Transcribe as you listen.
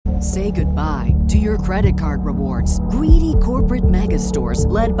Say goodbye to your credit card rewards. Greedy corporate mega stores,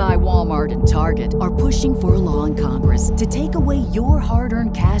 led by Walmart and Target, are pushing for a law in Congress to take away your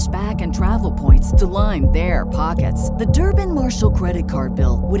hard-earned cash back and travel points to line their pockets. The Durbin-Marshall credit card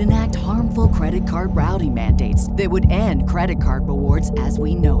bill would enact harmful credit card routing mandates that would end credit card rewards as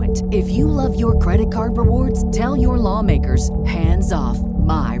we know it. If you love your credit card rewards, tell your lawmakers, hands off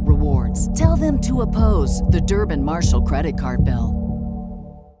my rewards. Tell them to oppose the Durbin-Marshall credit card bill.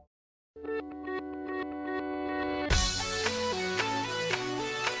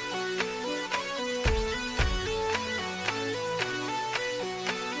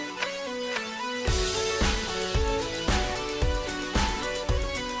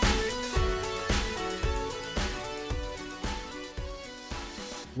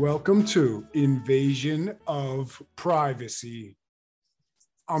 Welcome to Invasion of Privacy.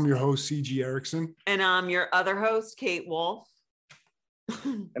 I'm your host, C.G. Erickson. And I'm your other host, Kate Wolf.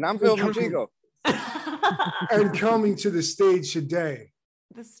 And I'm Phil from Chico. And coming to the stage today,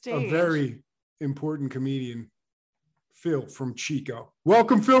 a very important comedian, Phil from Chico.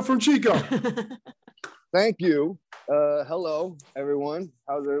 Welcome, Phil from Chico. Thank you. Hello, everyone.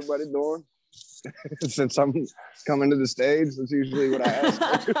 How's everybody doing? Since I'm coming to the stage, that's usually what I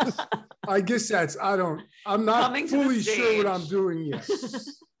ask. I guess I'm not fully sure what I'm doing yet.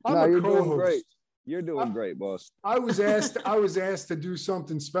 You're doing great. You're doing great, boss. I was asked to do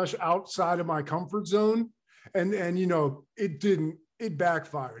something special outside of my comfort zone, and it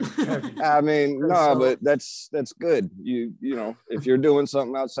backfired heavy. I mean, but that's good. You know, if you're doing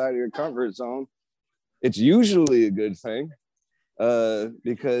something outside of your comfort zone, it's usually a good thing,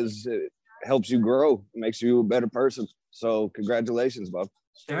 because it helps you grow, makes you a better person. So congratulations, Bob.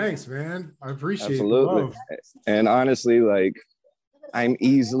 Thanks, man. I appreciate it. Absolutely. And honestly, I'm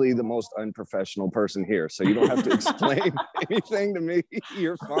easily the most unprofessional person here, so you don't have to explain anything to me.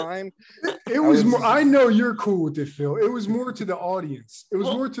 You're fine. It was more, I know you're cool with it, Phil. It was more to the audience. It was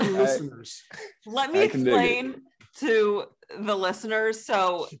more to the listeners. Let me explain to the listeners.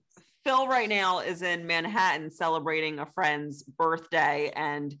 So Phil right now is in Manhattan celebrating a friend's birthday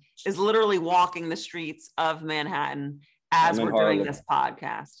and is literally walking the streets of Manhattan as we're doing this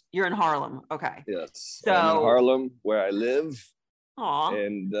podcast. You're in Harlem. Okay. Yes. So I'm in Harlem, where I live. Aw.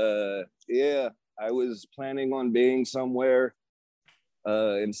 And I was planning on being somewhere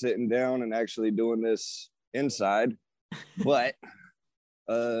and sitting down and actually doing this inside. But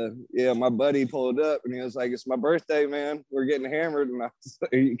my buddy pulled up and he was like, "It's my birthday, man. We're getting hammered." And I was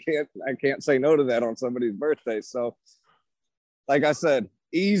like, I can't say no to that on somebody's birthday. So like I said,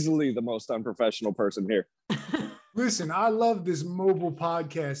 easily the most unprofessional person here. Listen, I love this mobile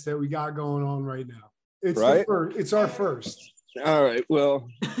podcast that we got going on right now. It's right? It's our first. All right. Well,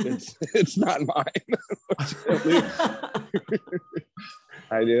 it's not mine.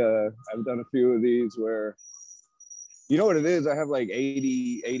 I've done a few of these where, you know what it is? I have like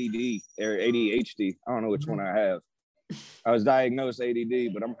ADD or ADHD. I don't know which one I have. I was diagnosed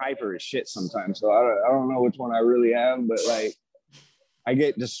ADD, but I'm hyper as shit sometimes. So I don't know which one I really have, but I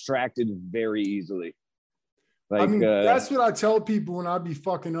get distracted very easily. That's what I tell people when I be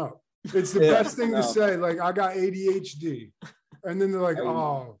fucking up. It's the best thing to say. I got ADHD. And then they're like,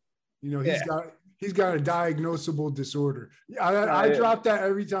 he's got a diagnosable disorder. I drop that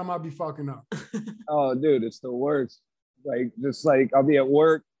every time I be fucking up. Oh, dude, it's the worst. I'll be at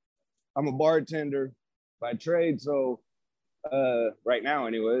work. I'm a bartender by trade, so right now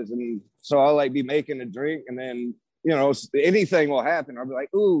anyways. And so I'll be making a drink, and then, anything will happen. I'll be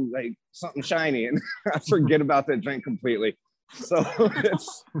like, ooh, something shiny. And I forget about that drink completely. So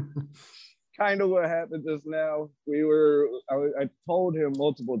it's kind of what happened just now. I told him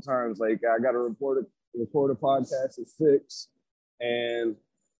multiple times, I got to record a podcast at 6. And,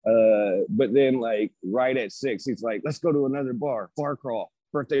 but then right at 6, he's like, "Let's go to another bar crawl,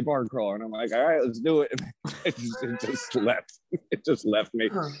 birthday bar crawl." And I'm like, "All right, let's do it." And it just left me.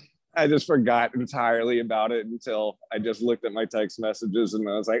 I just forgot entirely about it until I just looked at my text messages and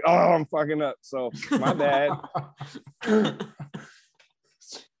I was like, "Oh, I'm fucking up." So my bad.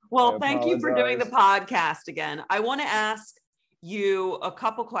 Well, thank you for doing the podcast again. I want to ask you a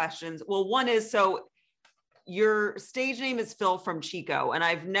couple questions. Well, one is, so your stage name is Phil from Chico, and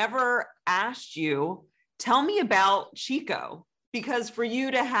I've never asked you, tell me about Chico, because for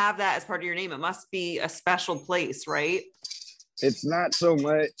you to have that as part of your name, it must be a special place, right? It's not so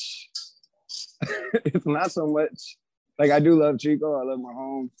much. I do love Chico. I love my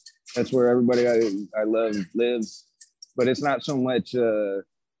home. That's where everybody I love lives. But it's not so much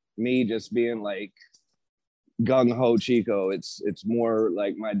me just being gung-ho Chico. It's more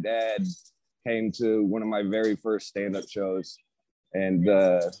like my dad came to one of my very first stand-up shows And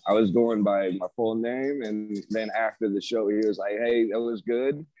I was going by my full name. And then after the show, he was like, hey, that was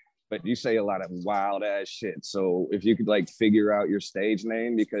good, but you say a lot of wild ass shit. So if you could like figure out your stage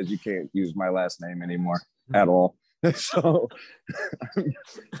name, because you can't use my last name anymore at all. So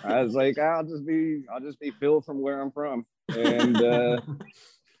I was like, I'll just be Phil from where I'm from. And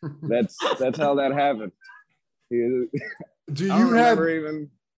that's how that happened. Do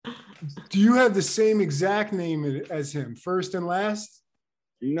you have the same exact name as him, first and last?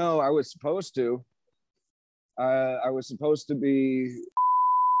 No, I was supposed to. I was supposed to be.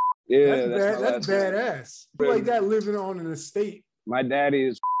 Yeah, that's badass. Like that, living on an estate. My daddy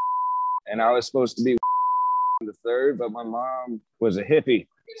is, and I was supposed to be the third, but my mom was a hippie,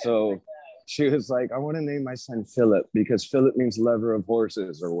 so she was like, I want to name my son Philip because Philip means lover of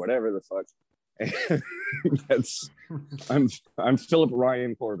horses or whatever the fuck. I'm Philip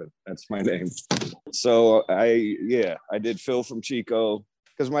Ryan Corbin. That's my name. So I did Phil from Chico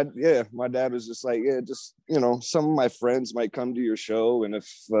because my dad was just like, some of my friends might come to your show, and if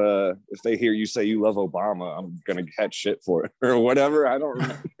they hear you say you love Obama, I'm gonna catch shit for it or whatever. I don't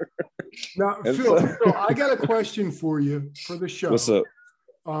remember. Now, Phil, I got a question for you for the show. What's up?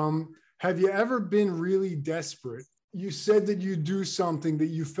 Have you ever been really desperate? You said that you do something that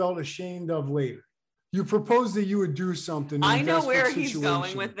you felt ashamed of later. You proposed that you would do something. I know where he's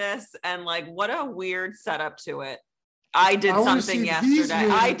going with this, and like, what a weird setup to it. I did something yesterday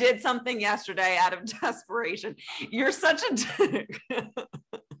out of desperation. You're such a dick.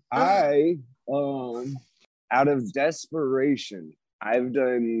 Out of desperation, I've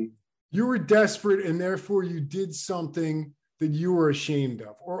done. You were desperate, and therefore you did something that you were ashamed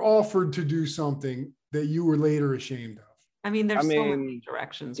of, or offered to do something that you were later ashamed of. I mean, there's so many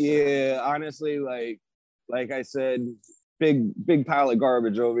directions. Yeah, honestly, like I said, big pile of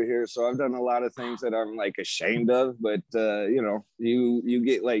garbage over here. So I've done a lot of things that I'm like ashamed of, but you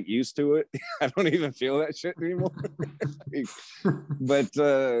get like used to it. I don't even feel that shit anymore. But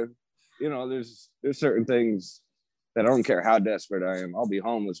there's certain things that I don't care how desperate I am. I'll be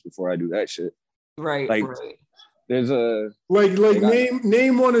homeless before I do that shit. Right. Like right. There's a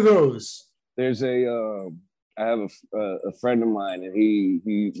name one of those. There's I have a friend of mine, and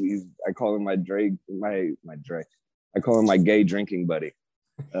he's I call him my Dre. I call him my gay drinking buddy.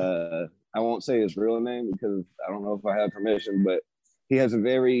 I won't say his real name because I don't know if I have permission, but he has a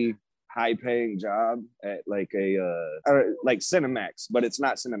very high-paying job at like like Cinemax, but it's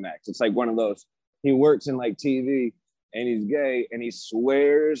not Cinemax. It's like one of those. He works in like TV, and he's gay, and he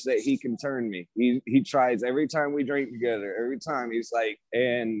swears that he can turn me. He tries every time we drink together. Every time he's like,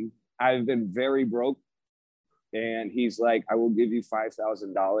 and I've been very broke. And he's like, I will give you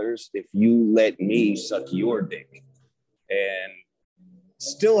 $5,000 if you let me suck your dick. And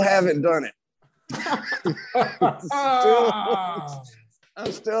still haven't done it.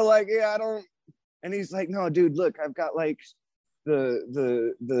 I'm still like, yeah, I don't. And he's like, no, dude, look, I've got like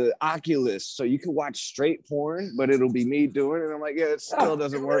the Oculus, so you can watch straight porn, but it'll be me doing it. And I'm like, yeah, it still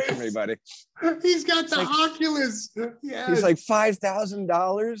doesn't work for me, buddy. He's got the Oculus. Yeah. He's like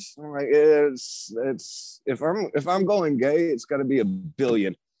 $5,000. I'm like, it's if I'm going gay, it's got to be $1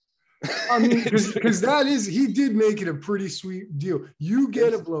 billion. I mean, because he did make it a pretty sweet deal. You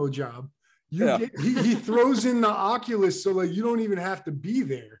get a blowjob. He throws in the Oculus, so like you don't even have to be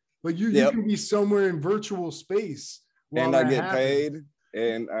there. Like you can be somewhere in virtual space. And I get paid,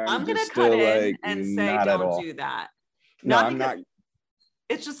 and I'm gonna cut in and say, don't do that. No, I'm not.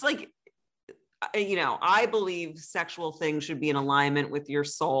 It's just like, I believe sexual things should be in alignment with your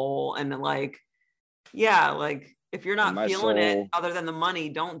soul, and like, like if you're not feeling it, other than the money,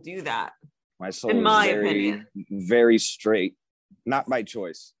 don't do that. My soul, in my opinion, very straight, not by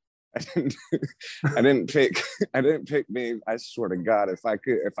choice. I didn't pick me. I swear to God, if I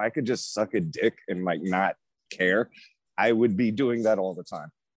could just suck a dick and like not care, I would be doing that all the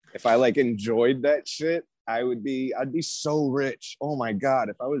time. If I like enjoyed that shit, I'd be so rich. Oh my God,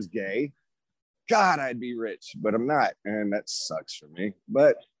 if I was gay, God, I'd be rich, but I'm not. And that sucks for me.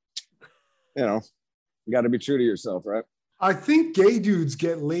 But you got to be true to yourself, right? I think gay dudes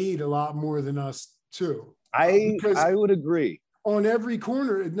get laid a lot more than us too. I would agree. On every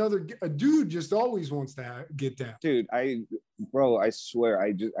corner, a dude just always wants to get down. Dude, I swear,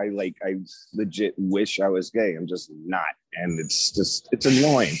 I legit wish I was gay. I'm just not, and it's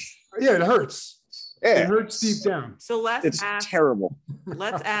annoying. Yeah, it hurts. Yeah, it hurts deep down. So it's terrible.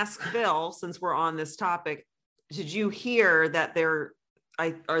 Let's ask Phil, since we're on this topic. Did you hear that are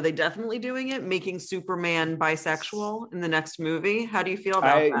they definitely doing it, making Superman bisexual in the next movie? How do you feel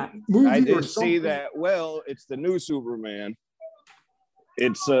about that? I did see that. Well, it's the new Superman.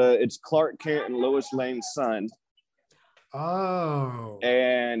 It's Clark Kent and Lois Lane's son. Oh.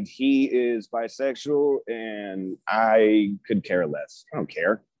 And he is bisexual, and I could care less. I don't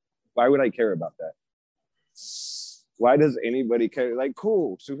care. Why would I care about that? Why does anybody care? Like,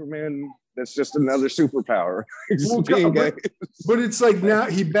 cool, Superman, that's just another superpower. Well, but it's like now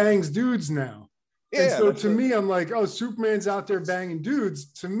he bangs dudes now. Yeah, and so to me, I'm like, oh, Superman's out there banging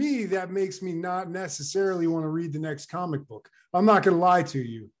dudes. To me, that makes me not necessarily want to read the next comic book. I'm not going to lie to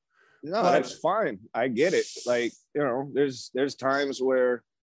you. No, that's fine. I get it. Like, you know, there's times where,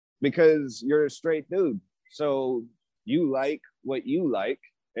 because you're a straight dude, so you like what you like.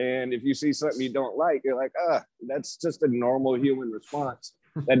 And if you see something you don't like, you're like, that's just a normal human response.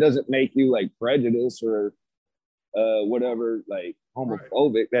 That doesn't make you like prejudiced or whatever, like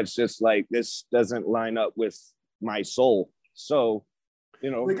homophobic. Right. That's just like, this doesn't line up with my soul. So,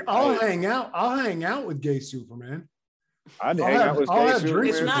 you know, like I'll hang out with gay Superman. I'll hang out with gay Superman.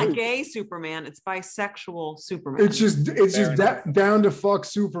 It's not gay Superman, it's bisexual Superman. It's just down to fuck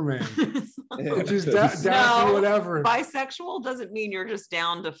Superman. It's just down to whatever. Bisexual doesn't mean you're just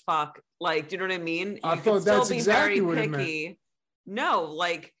down to fuck. Like, do you know what I mean? I thought that's exactly what it meant. No,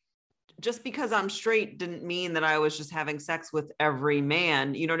 like, just because I'm straight didn't mean that I was just having sex with every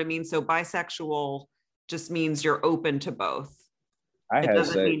man. You know what I mean? So bisexual just means you're open to both. It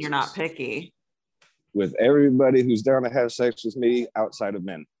doesn't mean you're not picky. With everybody who's down to have sex with me outside of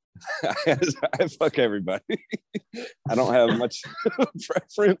men. I fuck everybody. I don't have much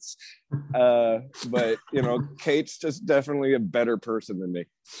preference. But, you know, Kate's just definitely a better person than me,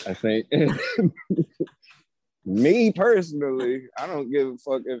 I think. Me personally, I don't give a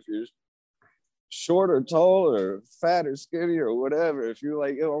fuck if you're short or tall or fat or skinny or whatever. If you're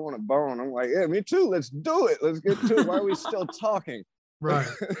like, yo, I want a bone, I'm like, yeah, me too. Let's do it. Let's get to it. Why are we still talking? Right.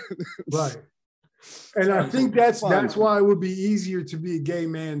 Right. And I think that's why it would be easier to be a gay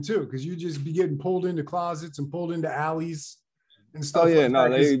man too, because you just be getting pulled into closets and pulled into alleys and stuff. Oh yeah,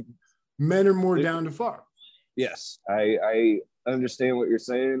 men are more down to fuck. Yes, I understand what you're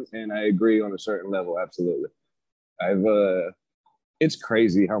saying, and I agree on a certain level. Absolutely. It's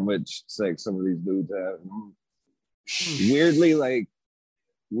crazy how much sex some of these dudes have. Weirdly,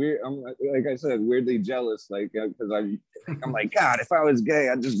 I'm like I said, weirdly jealous, like, because I'm like, God, if I was gay,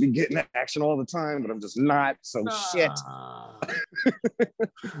 I'd just be getting action all the time, but I'm just not. So shit.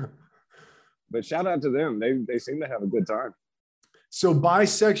 But shout out to them. They seem to have a good time. So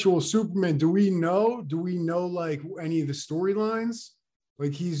bisexual Superman, do we know like any of the storylines?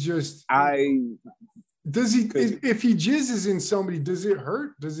 Like he's just does he, if he jizzes in somebody, does it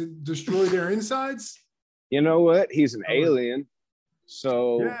hurt? Does it destroy their insides? You know what? He's an alien.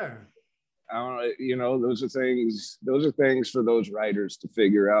 So yeah. I don't know, you know, those are things for those writers to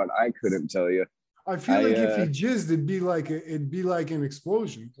figure out. I couldn't tell you. I feel like if he jizzed, it'd be like an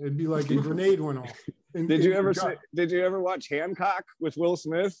explosion. It'd be like a grenade went off. Did you ever watch Hancock with Will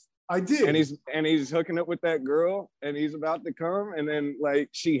Smith? I did. And he's hooking up with that girl, and he's about to come, and then like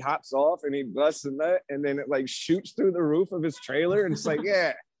she hops off, and he busts a nut, and then it like shoots through the roof of his trailer, and it's like,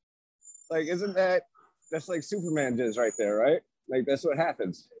 yeah, like that's like Superman jizz right there, right? Like that's what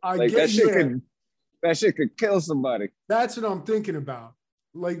happens. That shit could kill somebody. That's what I'm thinking about.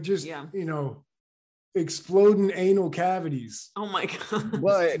 Like just you know, exploding anal cavities. Oh my god.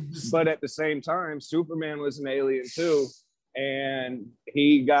 But at the same time, Superman was an alien too, and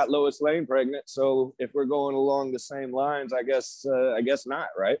he got Lois Lane pregnant. So if we're going along the same lines, I guess not,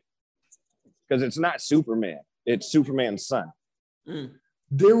 right? Because it's not Superman, it's Superman's son.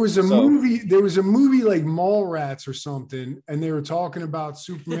 There was a movie like Mallrats or something, and they were talking about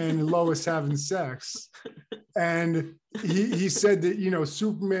Superman and Lois having sex. And he said that, you know,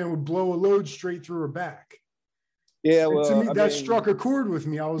 Superman would blow a load straight through her back. Yeah, well, and to me, that struck a chord with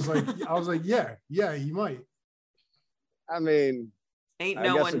me. I was like, yeah, he might. I mean, ain't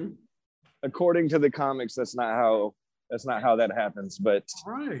no one. According to the comics, that's not how that happens. But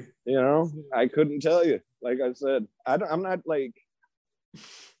right, you know, I couldn't tell you. Like I said, I'm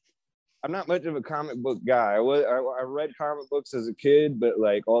not much of a comic book guy. I read comic books as a kid, but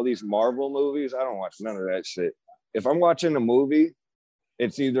like all these Marvel movies, I don't watch none of that shit. If I'm watching a movie,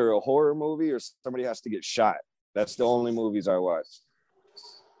 it's either a horror movie or somebody has to get shot. That's the only movies I watch.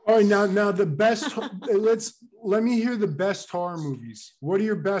 All right, now the best. Let me hear the best horror movies. What are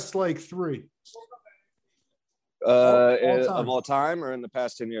your best like 3? Of all time or in the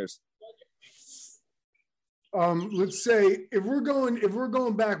past 10 years? Let's say if we're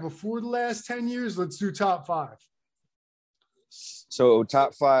going back before the last 10 years, let's do top 5. So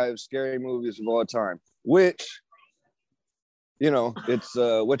top 5 scary movies of all time, which, you know, it's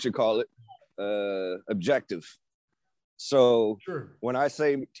objective. So sure. When I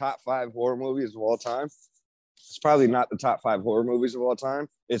say top 5 horror movies of all time, it's probably not the top 5 horror movies of all time.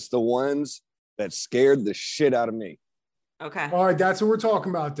 It's the ones that scared the shit out of me. Okay. All right, that's what we're talking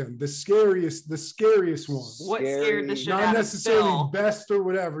about then. The scariest ones. What scared the shit out of Not necessarily Phil? best or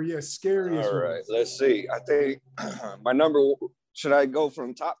whatever. Yeah, scariest All right, ones. let's see. I think my number, should I go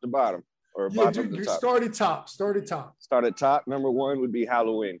from top to bottom or bottom to top? Start at top. Start at top. Number 1 would be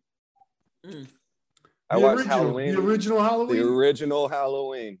Halloween. I The watched original, Halloween. The original Halloween? The original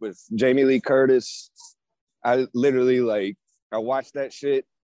Halloween with Jamie Lee Curtis. I literally I watched that shit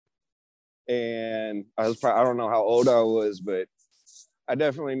and I don't know how old I was, but I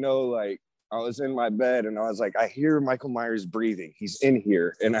definitely know I was in my bed and I was like, I hear Michael Myers breathing. He's in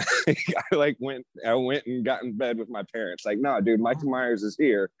here. And I went and got in bed with my parents. Like, no, dude, Michael Myers is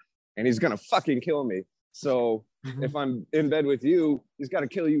here and he's gonna fucking kill me. So if I'm in bed with you, he's got to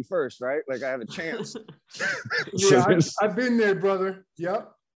kill you first, right? Like I have a chance. Yeah, I've been there, brother.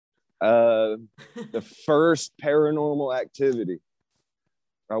 Yep. The first Paranormal Activity.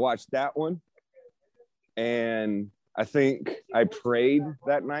 I watched that one, and I think I prayed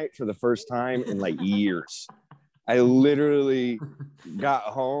that night for the first time in years. I literally got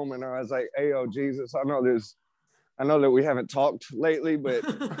home and I was like, "Hey, oh Jesus, I know that we haven't talked lately, but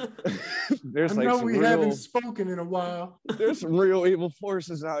there's we haven't spoken in a while. There's some real evil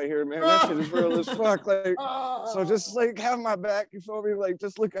forces out here, man. That shit is real as fuck. So just have my back. You feel me?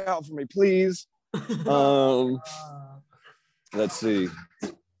 Just look out for me, please." Let's see.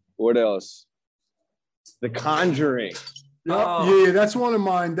 What else? The Conjuring. Oh. Yeah, that's one of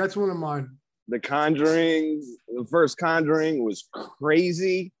mine. The Conjuring, the first Conjuring was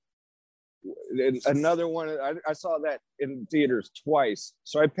crazy. Another one, I saw that in theaters twice.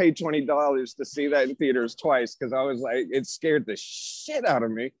 So I paid $20 to see that in theaters twice because I was like, it scared the shit out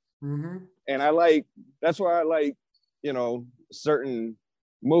of me. Mm-hmm. And that's why I like, certain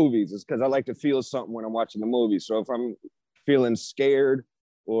movies, is because I like to feel something when I'm watching the movie. So if I'm feeling scared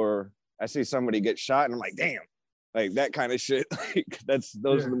or I see somebody get shot and I'm like, damn, that kind of shit.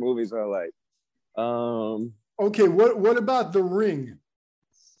 Those are the movies I like. Okay, what about The Ring?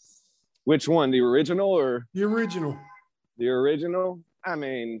 Which one? The original or? The original. The original? I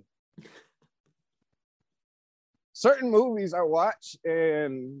mean, certain movies I watch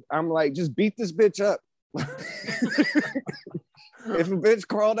and I'm like, just beat this bitch up. If a bitch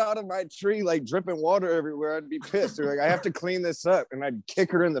crawled out of my tree, dripping water everywhere, I'd be pissed. I have to clean this up, and I'd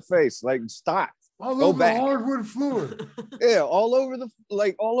kick her in the face. Stop. All over the hardwood floor. Yeah, all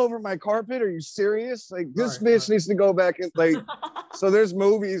over my carpet. Are you serious? This bitch needs to go back and So there's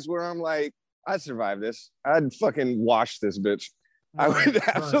movies where I'm like, I'd survive this. I'd fucking wash this bitch. I would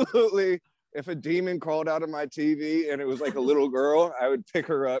absolutely. If a demon crawled out of my TV and it was a little girl, I would pick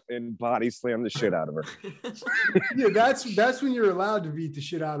her up and body slam the shit out of her. Yeah, that's when you're allowed to beat the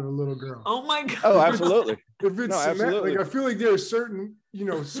shit out of a little girl. Oh my God. Oh, absolutely. If it's absolutely. I feel like there's certain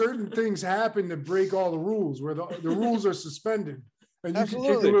things happen that break all the rules where the rules are suspended and you can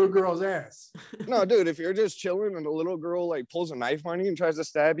kick a little girl's ass. No, dude, if you're just chilling and a little girl pulls a knife on you and tries to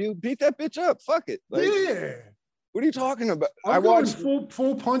stab you, beat that bitch up. Fuck it. Yeah. What are you talking about? I watched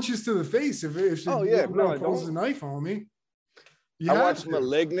full punches to the face if pulls a knife on me. I watched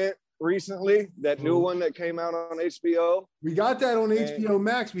Malignant recently, that new one that came out on HBO. We got that on HBO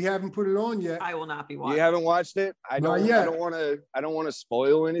Max. We haven't put it on yet. I will not be watching. You haven't watched it? I don't want to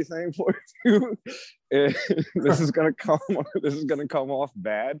spoil anything for you. This is gonna come off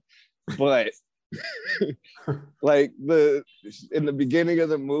bad, but in the beginning of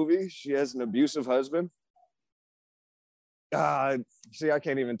the movie, she has an abusive husband. See, I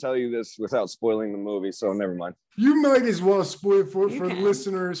can't even tell you this without spoiling the movie, so never mind. You might as well spoil it for the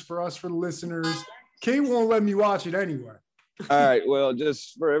listeners, for the listeners. Kate won't let me watch it anyway. All right, well,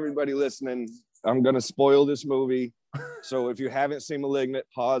 just for everybody listening, I'm going to spoil this movie. So if you haven't seen Malignant,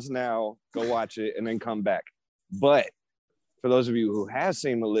 pause now, go watch it, and then come back. But for those of you who have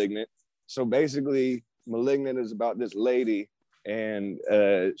seen Malignant, so basically, Malignant is about this lady, and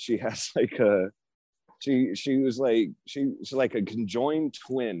she has she's like a conjoined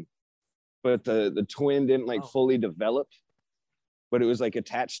twin, but the twin didn't fully develop, but it was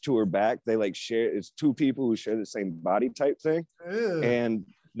attached to her back. They share, it's two people who share the same body type thing. Ew. And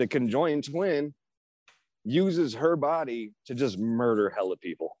the conjoined twin uses her body to just murder hella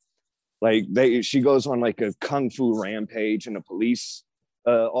people. She goes on a kung fu rampage in a police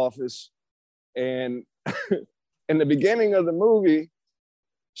office. And in the beginning of the movie,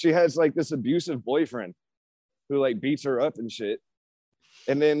 she has this abusive boyfriend who beats her up and shit.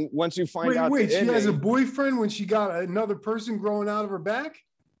 And then once you find out, she has a boyfriend when she got another person growing out of her back?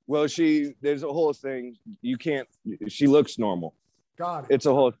 Well, there's a whole thing. She looks normal. Got it. It's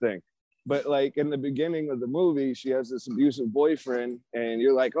a whole thing. But like in the beginning of the movie, she has this abusive boyfriend, and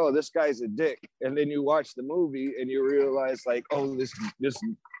you're like, oh, this guy's a dick. And then you watch the movie and you realize like, oh, this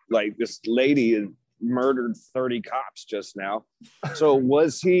lady has murdered 30 cops just now. So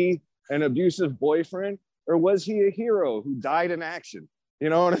was he an abusive boyfriend, or was he a hero who died in action? You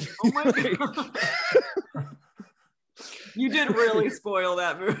know what I mean? Oh my God. You did really spoil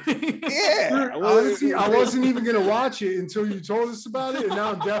that movie. Yeah. Honestly, I wasn't even going to watch it until you told us about it, and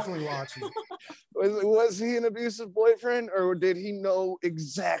now I'm definitely watching it. Was he an abusive boyfriend, or did he know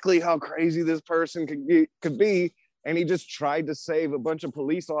exactly how crazy this person could be, and he just tried to save a bunch of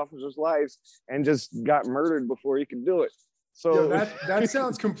police officers' lives and just got murdered before he could do it? So that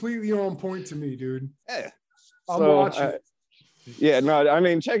sounds completely on point to me, dude. Yeah. I'm watching it. Yeah, no, I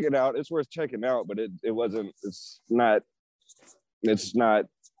mean, check it out. It's worth checking out, but it's not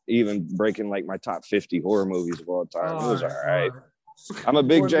even breaking like my top 50 horror movies of all time. It was all right. I'm a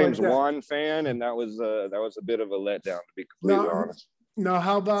big James Wan fan, and that was a bit of a letdown, to be completely honest. Now,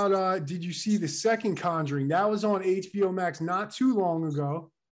 how about did you see the second Conjuring? That was on HBO Max not too long ago.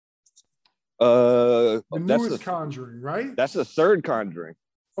 The newest Conjuring, right? That's the third Conjuring.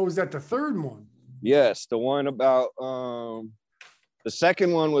 Oh, is that the third one? Yes, the one about the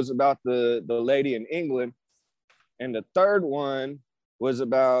second one was about the lady in England, and the third one was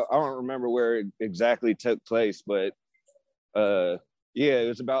about, I don't remember where it exactly took place, but yeah, it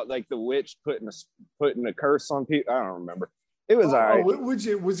was about like the witch putting a curse on people. I don't remember. It was all right.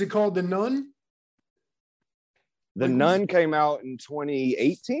 Was it called The Nun? The Nun came out in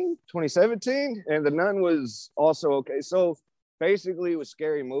 2018, 2017, and The Nun was also okay. So basically with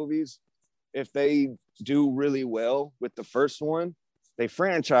scary movies, if they do really well with the first one, they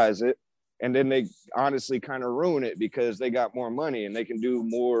franchise it, and then they honestly kind of ruin it because they got more money and they can do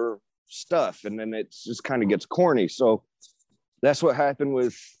more stuff, and then it just kind of gets corny. So that's what happened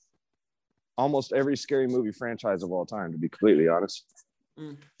with almost every scary movie franchise of all time, to be completely honest.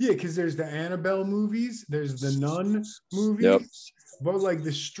 Yeah, because there's the Annabelle movies, there's the Nun movies, but like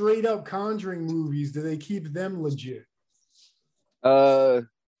the straight up Conjuring movies, do they keep them legit?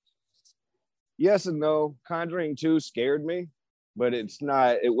 Yes and no. Conjuring 2 scared me, but it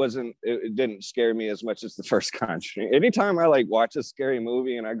didn't scare me as much as the first Conjuring. Anytime I like watch a scary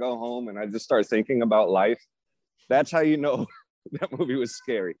movie and I go home and I just start thinking about life, that's how you know that movie was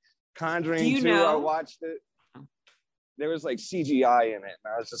scary. Conjuring 2, I watched it. There was like CGI in it,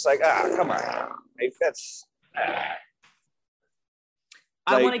 and I was just like, come on. Like, that's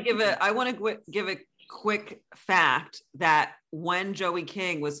I want to give a quick fact that when Joey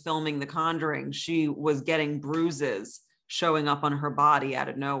King was filming The Conjuring, she was getting bruises showing up on her body out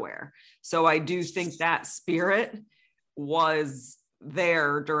of nowhere. So I do think that spirit was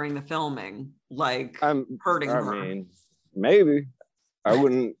there during the filming, like hurting her. I mean, maybe. I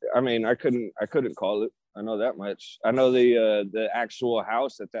couldn't call it. I know that much. I know the actual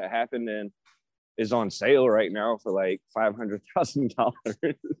house that happened in is on sale right now for like $500,000.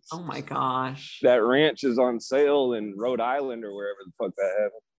 Oh my gosh. That ranch is on sale in Rhode Island or wherever the fuck that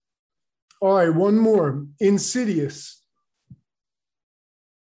happened. All right, one more. Insidious.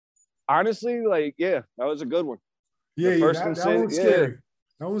 Honestly, like, yeah, that was a good one. Yeah, that one's scary.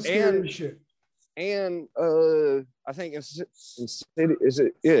 That one's scary as shit. And I think I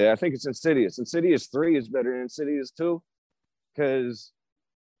think it's Insidious. Insidious 3 is better than Insidious 2, because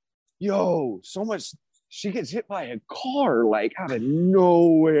so much, she gets hit by a car like out of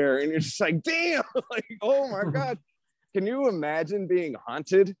nowhere, and it's just like, damn, like, oh my god. Can you imagine being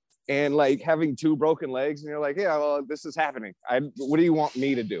haunted and like having 2 broken legs, and you're like, yeah, well, this is happening. What do you want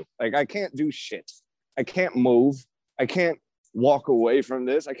me to do? Like, I can't do shit. I can't move. I can't walk away from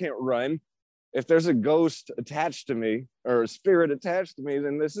this. I can't run. If there's a ghost attached to me or a spirit attached to me,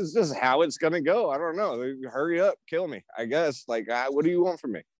 then this is just how it's going to go. I don't know. Hurry up, kill me, I guess. Like, what do you want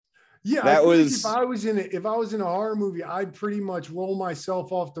from me? Yeah, if I was in a horror movie, I'd pretty much roll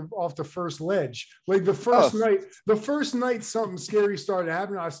myself off the first ledge. Like the first night something scary started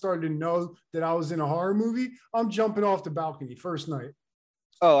happening, I started to know that I was in a horror movie. I'm jumping off the balcony first night.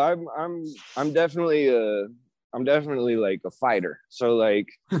 Oh, I'm definitely like a fighter. So like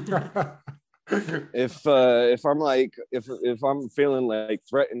if I'm feeling like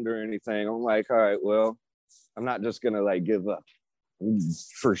threatened or anything, I'm like, all right, well, I'm not just gonna like give up. I'm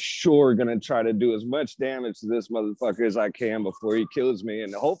for sure gonna try to do as much damage to this motherfucker as I can before he kills me,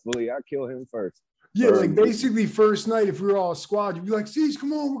 and hopefully I kill him first. Yeah, like basically first night, if we were all a squad, you'd be like, "Cease,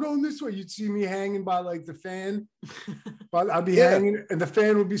 come on, we're going this way." You'd see me hanging by like the fan, but I'd be hanging, and the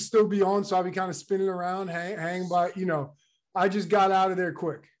fan would still be on, so I'd be kind of spinning around, hanging by. I just got out of there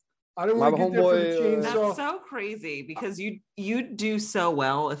quick. I don't want to get there for the chainsaw. That's so crazy because you'd do so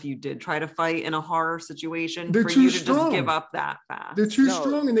well if you did try to fight in a horror situation. They're for too you to strong. Just give up that fast. They're too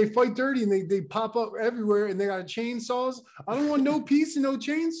strong and they fight dirty and they pop up everywhere and they got chainsaws. I don't want no piece and no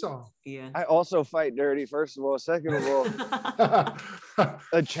chainsaw. Yeah. I also fight dirty, first of all. Second of all,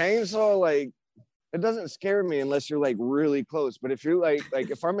 a chainsaw, like, it doesn't scare me unless you're like really close. But if you're like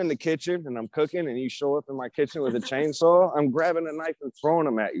if I'm in the kitchen and I'm cooking and you show up in my kitchen with a chainsaw, I'm grabbing a knife and throwing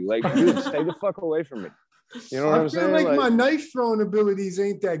them at you. Like, dude, stay the fuck away from me. You know what I'm saying? I feel like my knife throwing abilities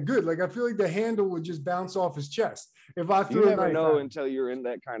ain't that good. Like, I feel like the handle would just bounce off his chest if I threw a knife. You never know until you're in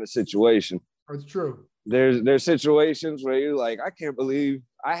that kind of situation. That's true. There's situations where you're like, I can't believe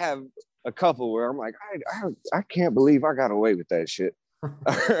I have a couple where I'm like, I can't believe I got away with that shit.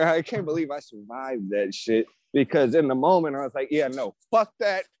 I can't believe I survived that shit, because in the moment I was like, yeah, no, fuck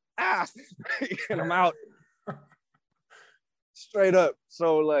that. And I'm out. Straight up.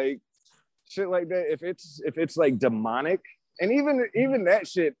 So like shit like that, if it's like demonic, and even that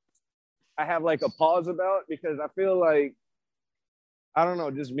shit I have like a pause about, because I feel like, I don't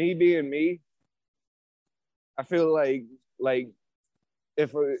know, just me being me, I feel like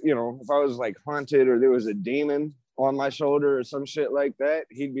if I was like haunted or there was a demon on my shoulder or some shit like that,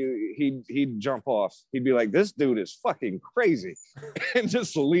 he'd jump off. He'd be like, this dude is fucking crazy, and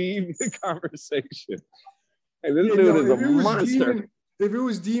just leave the conversation. And this dude is a monster. If it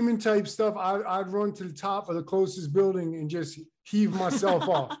was demon type stuff, I'd run to the top of the closest building and just heave myself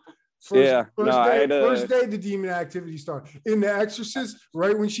off. First day the demon activity started. In The Exorcist,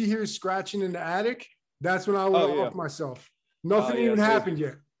 right when she hears scratching in the attic, that's when I went off myself. Nothing even happened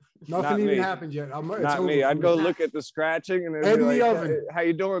yet. Nothing even happened yet. Not me. I'd go look at the scratching and then be like, hey, how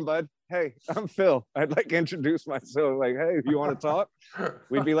you doing, bud? Hey, I'm Phil. I'd like introduce myself. Like, hey, you want to talk?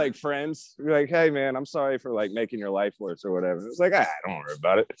 We'd be like friends. We'd be like, hey, man, I'm sorry for like making your life worse or whatever. It's like, don't worry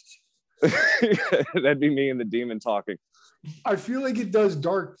about it. That'd be me and the demon talking. I feel like it does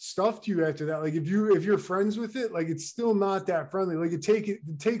dark stuff to you after that. Like if you're friends with it, like it's still not that friendly. Like it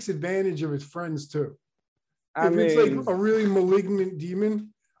takes advantage of its friends too. It's like a really malignant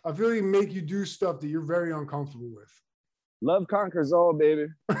demon, I feel like it make you do stuff that you're very uncomfortable with. Love conquers all, baby.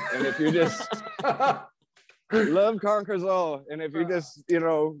 And if you just love conquers all, and if you just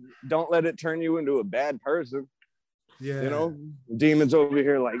don't let it turn you into a bad person. Yeah. Demons over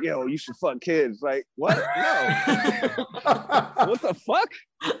here like, yo, you should fuck kids. Like, what? No. What the fuck?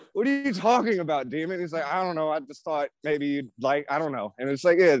 What are you talking about, demon? He's like, I don't know. I just thought maybe you'd like, I don't know. And it's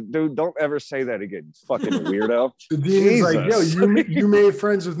like, yeah, dude, don't ever say that again, you fucking weirdo. The demon's like, yo, you made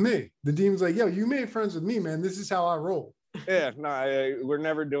friends with me. The demon's like, yo, you made friends with me, man. This is how I roll. Yeah, no, we're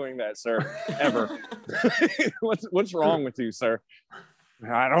never doing that, sir. Ever. What's wrong with you, sir?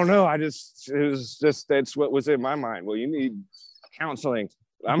 I don't know. That's what was in my mind. Well, you need counseling.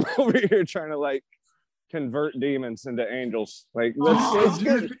 I'm over here trying to like convert demons into angels. Like,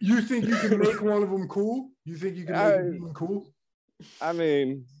 you think you can make one of them cool? You think you can make a demon cool? I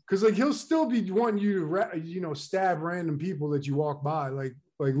mean, because like he'll still be wanting you to stab random people that you walk by, like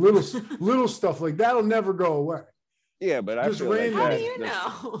little stuff like that'll never go away. Yeah, but I feel like how do you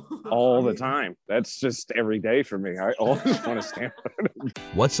know? All the time. That's just every day for me. I always want to stand up.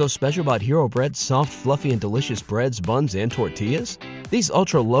 What's so special about Hero Bread's soft, fluffy, and delicious breads, buns, and tortillas? These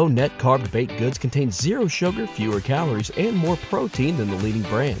ultra-low net-carb baked goods contain zero sugar, fewer calories, and more protein than the leading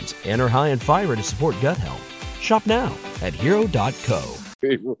brands, and are high in fiber to support gut health. Shop now at Hero.co.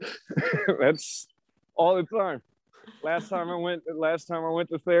 That's all the time. Last time I went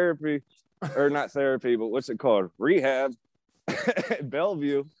to therapy, or not therapy, but what's it called? Rehab at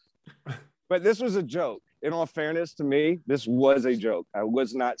Bellevue. But this was a joke. In all fairness to me, this was a joke. I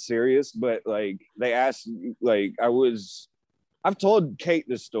was not serious, but like they asked, like I've told Kate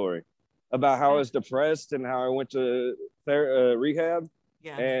this story about how I was depressed and how I went to rehab.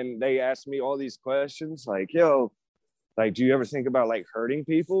 Yeah. And they asked me all these questions like, yo, like, do you ever think about like hurting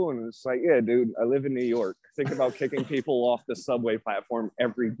people? And it's like, yeah, dude, I live in New York. I think about kicking people off the subway platform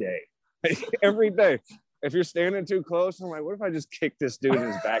every day. Every day. If you're standing too close, I'm like, what if I just kick this dude in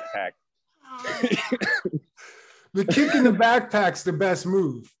his backpack? The kick in the backpack's the best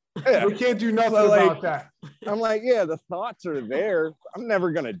move. Yeah. We can't do nothing about that. I'm like, yeah, the thoughts are there. I'm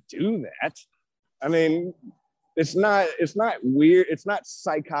never gonna do that. I mean, it's not weird. It's not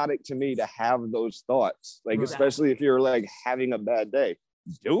psychotic to me to have those thoughts. Like, especially if you're like having a bad day.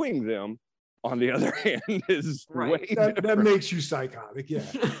 Doing them, on the other hand, is way that makes you psychotic. Yeah.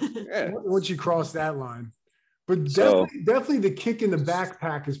 Once you cross that line. But definitely the kick in the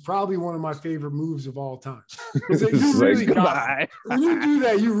backpack is probably one of my favorite moves of all time. When you do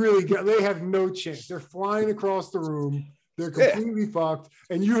that, you really they have no chance. They're flying across the room. They're completely fucked,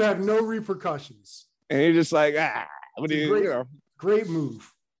 and you have no repercussions. And you're just like, what do you know? Great move.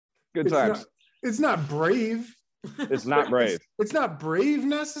 Good times. It's not brave. It's not brave. It's not brave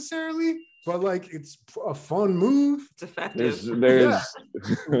necessarily, but like it's a fun move. It's effective.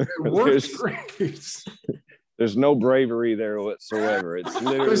 It works great. There's no bravery there whatsoever. It's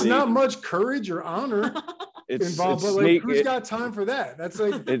literally there's not much courage or honor involved, but like who's got time for that? That's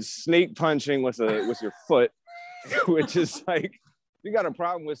like it's sneak punching with your foot, which is like you got a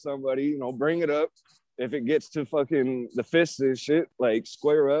problem with somebody, bring it up. If it gets to fucking the fists and shit, like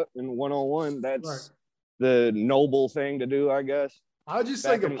square up in one-on-one, that's the noble thing to do, I guess. I just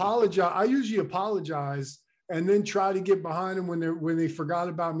apologize. I usually apologize and then try to get behind them when they forgot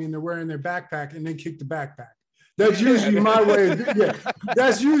about me and they're wearing their backpack and then kick the backpack. That's usually my way.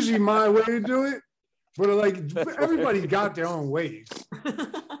 That's usually my way to do it. But like everybody got their own ways.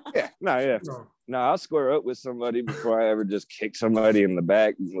 No, I'll square up with somebody before I ever just kick somebody in the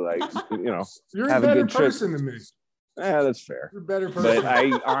back. Like, you're a better person than me. Yeah, that's fair. You're a better person. But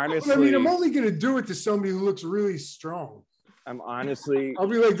I honestly, I'm only gonna do it to somebody who looks really strong. I'll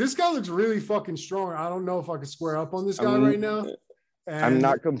be like, this guy looks really fucking strong. I don't know if I can square up on this guy right now. And I'm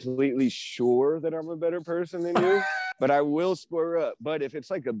not completely sure that I'm a better person than you, but I will square up. But if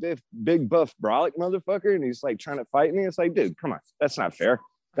it's like a big buff brolic motherfucker and he's like trying to fight me, it's like, dude, come on, that's not fair.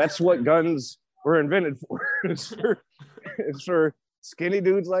 That's what guns were invented for. It's for skinny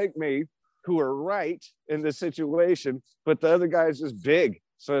dudes like me who are right in this situation, but the other guy's just big.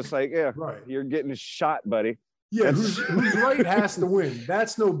 So it's like, you're getting shot, buddy. Yeah, who's right has to win.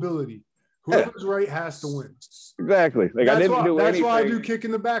 That's nobility. Whoever's right has to win. Exactly. Like I didn't do anything. That's why I do kick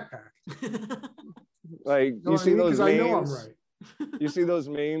in the backpack. Like you see those memes. I know I'm right. You see those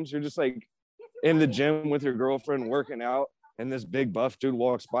memes. You're just like in the gym with your girlfriend working out, and this big buff dude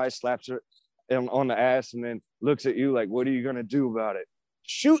walks by, slaps her on the ass, and then looks at you like, "What are you gonna do about it?"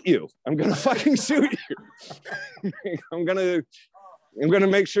 Shoot you. I'm gonna fucking shoot you. I'm gonna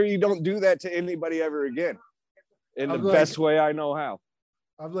make sure you don't do that to anybody ever again. In the best way I know how.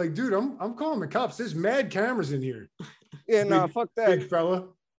 I'm like, dude, I'm calling the cops. There's mad cameras in here. Yeah, fuck that. Big fella.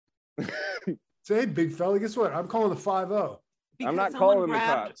 Say, hey, big fella, guess what? I'm calling the 5-0. I'm not calling the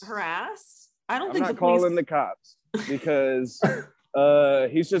cops. Her ass? I'm not calling the cops because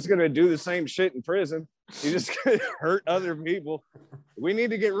he's just gonna do the same shit in prison. He's just gonna hurt other people. We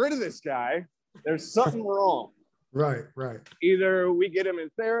need to get rid of this guy. There's something wrong. Right. Either we get him in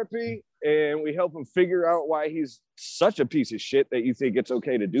therapy and we help him figure out why he's such a piece of shit that you think it's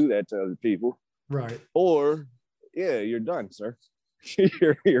okay to do that to other people. Right. Or, you're done, sir.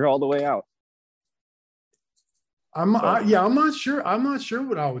 you're all the way out. I'm not sure. I'm not sure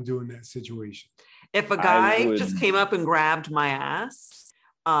what I would do in that situation. If a guy just came up and grabbed my ass,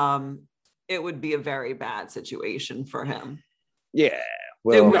 it would be a very bad situation for him. Yeah.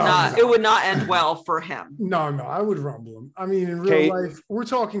 Well, it would not end well for him. No, I would rumble him. I mean, in real life, we're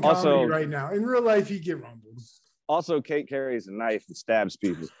talking comedy right now. In real life, he'd get rumbled. Also, Kate carries a knife and stabs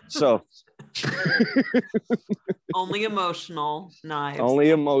people. So only emotional knives.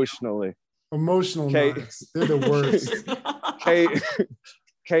 Only emotionally. Emotional knives. They're the worst.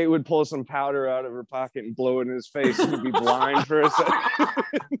 Kate would pull some powder out of her pocket and blow it in his face and he'd be blind for a second.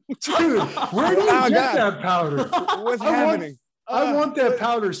 Dude, where do you get that powder? What's happening? I want that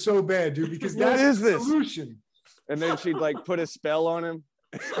powder so bad, dude, because that's the solution. And then she'd like put a spell on him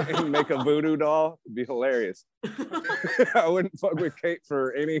and make a voodoo doll. It'd be hilarious. I wouldn't fuck with Kate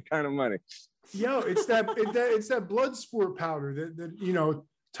for any kind of money. Yo, it's that blood sport powder that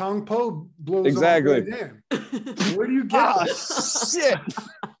Tong Po blows exactly. Off. Where do you get it? Shit.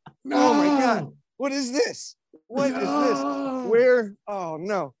 No. Oh my God. What is this? What is this? Where? Oh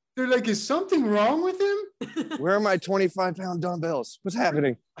no. They're like, is something wrong with him? Where are my 25-pound dumbbells? What's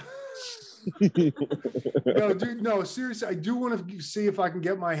happening? No, dude, no, seriously, I do want to see if I can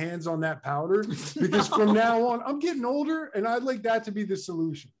get my hands on that powder because from now on, I'm getting older and I'd like that to be the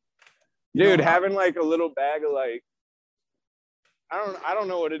solution. Dude, having like a little bag of like, I don't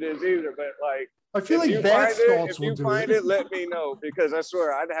know what it is either, but like, I feel like bath salts will do it. If you find it, let me know because I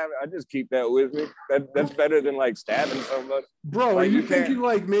swear I just keep that with me. That's better than like stabbing somebody. Bro, are you thinking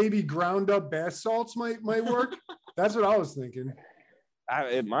like maybe ground up bath salts might work? That's what I was thinking.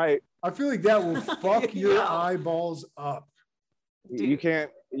 It might. I feel like that will fuck your eyeballs up. You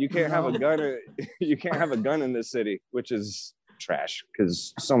can't have a gun. You can't have a gun in this city, which is trash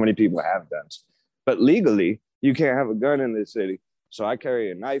because so many people have guns. But legally, you can't have a gun in this city. So I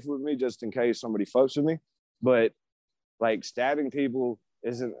carry a knife with me just in case somebody fucks with me. But like stabbing people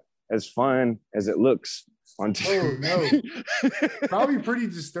isn't as fun as it looks on TV. Oh no, probably pretty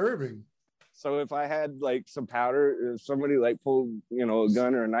disturbing. So if I had like some powder, if somebody like pulled, you know, a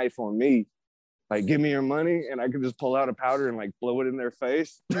gun or a knife on me, like, give me your money, and I could just pull out a powder and like blow it in their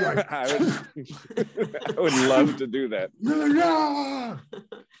face. I would love to do that.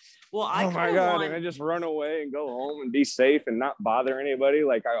 Well, oh my God. And I just run away and go home and be safe and not bother anybody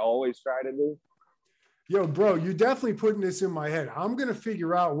like I always try to do. Yo, bro, you're definitely putting this in my head. I'm gonna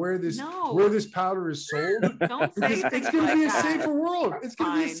figure out where this powder is sold. Don't say it's gonna be a safer world. It's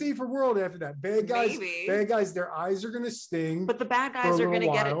gonna be a safer world after that. Bad guys, their eyes are gonna sting. But the bad guys are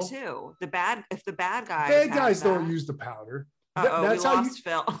gonna get it too. If the bad guys don't use the powder. That's how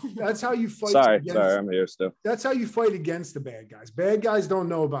Phil. That's how you fight. Sorry, I'm here still. That's how you fight against the bad guys. Bad guys don't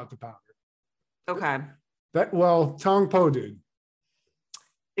know about the powder. Okay. Tong Po did.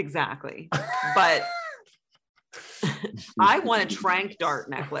 Exactly. But I want a trank dart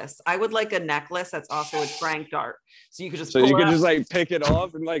necklace. I would like a necklace that's also a trank dart. So you could just just like pick it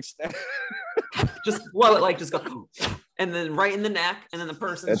off and like just blow it, like just go and then right in the neck, and then the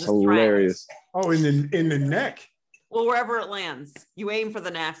person's that's just hilarious. Tranked. Oh, in the neck. Well, wherever it lands, you aim for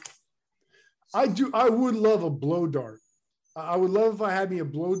the neck. I would love a blow dart. I would love if I had me a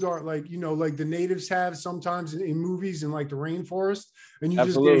blow dart, like, you know, like the natives have sometimes in movies in like the rainforest, and you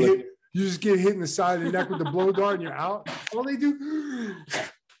just get hit. You just get hit in the side of the neck with the blow dart and you're out. All they do,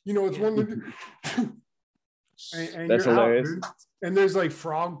 you know, it's one of the, and that's you're hilarious. Out, and there's like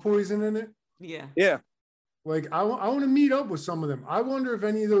frog poison in it. Yeah. Yeah. Like I want to meet up with some of them. I wonder if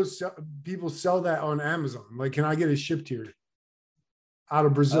any of those people sell that on Amazon. Like, can I get it shipped here out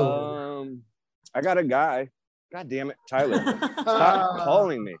of Brazil? I got a guy. God damn it, Tyler. Stop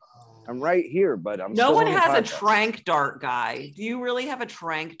calling me. I'm right here, but no one has a trank dart guy. Do you really have a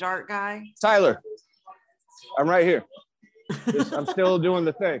trank dart guy? Tyler, I'm right here. I'm still doing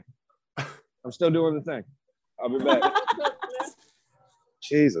the thing. I'll be back.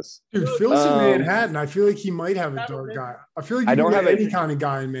 Jesus. Dude, Phil's in Manhattan. I feel like he might have a dart guy. I feel like you don't have any kind of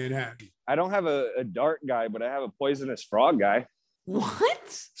guy in Manhattan. I don't have a dart guy, but I have a poisonous frog guy.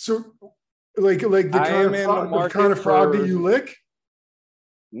 What? So like the kind of frog that you lick?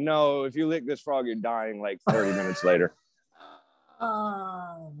 No, if you lick this frog, you're dying like 30 minutes later.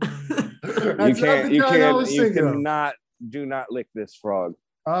 Do not lick this frog.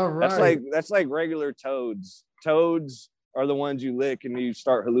 All right. That's like regular toads. Toads are the ones you lick and you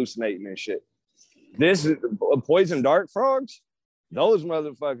start hallucinating and shit. This is poison dart frogs. Those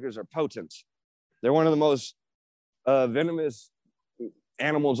motherfuckers are potent. They're one of the most venomous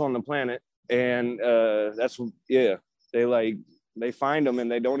animals on the planet. And they find them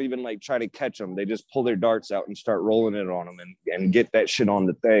and they don't even like try to catch them. They just pull their darts out and start rolling it on them and get that shit on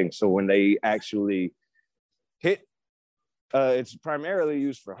the thing. So when they actually hit, it's primarily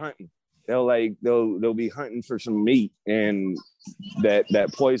used for hunting. They'll be hunting for some meat, and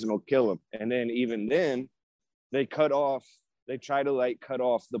that poison will kill them. And then even then, they try to cut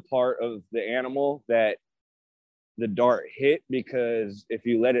off the part of the animal that the dart hit, because if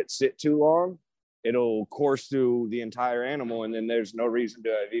you let it sit too long, it'll course through the entire animal, and then there's no reason to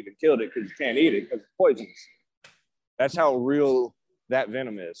have even killed it because you can't eat it because it's poisonous. That's how real that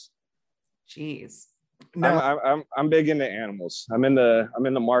venom is. Jeez. I'm big into animals. I'm in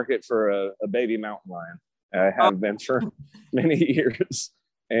the market for a baby mountain lion. I have been for many years,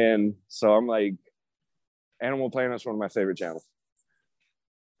 and so I'm like, Animal Planet's one of my favorite channels.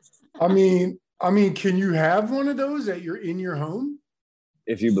 I mean, can you have one of those in your home?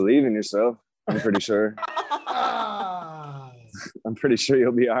 If you believe in yourself. I'm pretty sure. I'm pretty sure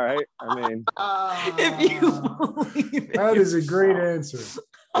you'll be all right. I mean, if you believe that is a great answer.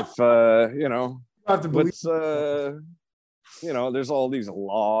 If you know, there's all these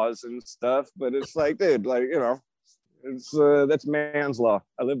laws and stuff, but it's like, dude, like, you know, it's that's man's law.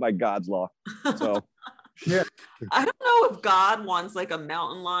 I live by God's law. So yeah. I don't know if God wants like a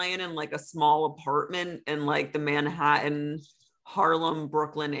mountain lion in like a small apartment in like the Manhattan, Harlem,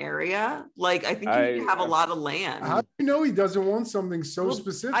 Brooklyn area. Like, I think you need to have a lot of land. How do you know he doesn't want something so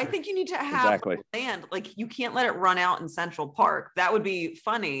specific? I think you need to have land. Like, you can't let it run out in Central Park. That would be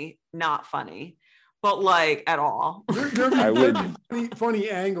funny, not funny, but like at all. There be funny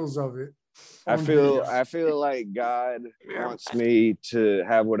angles of it. I feel like God wants me to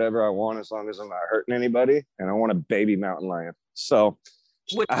have whatever I want as long as I'm not hurting anybody, and I want a baby mountain lion. So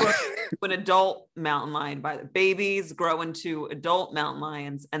an adult mountain lion, by the babies grow into adult mountain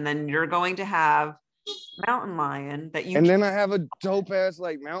lions, and then you're going to have mountain lion that you. And then I have a dope ass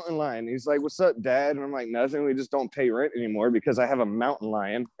like mountain lion. He's like, "What's up, Dad?" And I'm like, "Nothing. We just don't pay rent anymore because I have a mountain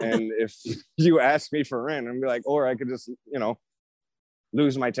lion. And if you ask me for rent, I'm be like, or I could just, you know,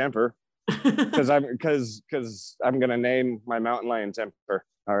 lose my temper because I'm gonna name my mountain lion Temper.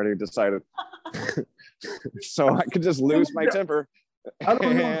 I already decided. So I could just lose my temper. I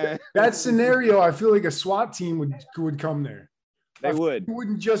don't know. That scenario, I feel like a SWAT team would come there. They would. It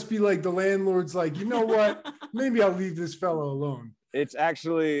wouldn't just be like the landlord's like, you know what? Maybe I'll leave this fellow alone. It's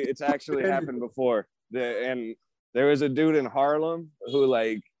actually happened before. And there was a dude in Harlem who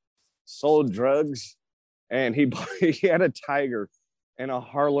like sold drugs, and he had a tiger in a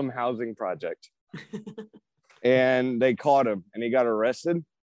Harlem housing project. And they caught him, and he got arrested.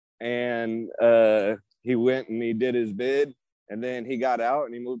 And he went and he did his bid, and then he got out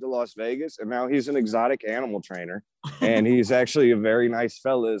and he moved to Las Vegas, and now he's an exotic animal trainer. And he's actually a very nice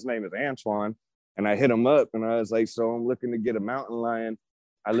fella. His name is Antoine. And I hit him up and I was like, so I'm looking to get a mountain lion.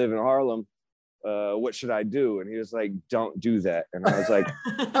 I live in Harlem. What should I do? And he was like, don't do that. And I was like,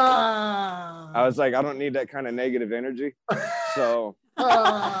 I don't need that kind of negative energy. So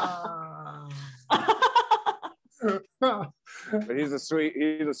but he's a sweet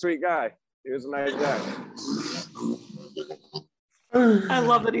guy. He was a nice guy. I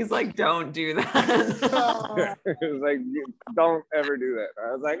love that he's like, don't do that. It was like, don't ever do that.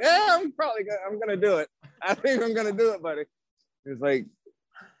 I was like, I'm gonna do it. I think I'm gonna do it, buddy. He was like,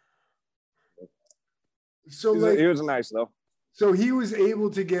 so he was nice though. So he was able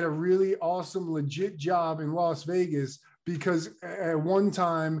to get a really awesome, legit job in Las Vegas because at one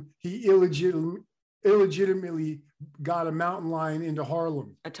time he illegitimately got a mountain lion into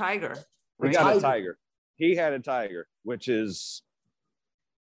Harlem. A tiger. He got a tiger. He had a tiger, which is,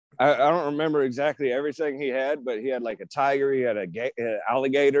 I don't remember exactly everything he had, but he had like a tiger. He had an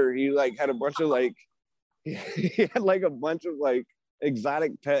alligator. He like had a bunch of like, he had like a bunch of like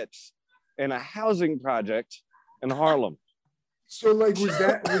exotic pets in a housing project in Harlem. So like, was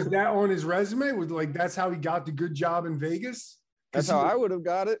that on his resume? Was like, that's how he got the good job in Vegas? That's how I would have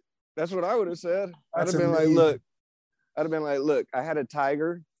got it. That's what I would have said. I'd have been like, look, I had a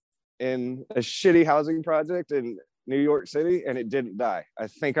tiger in a shitty housing project in New York City and it didn't die. I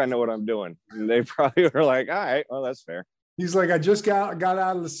think I know what I'm doing. And they probably were like, all right, well, that's fair. He's like, I just got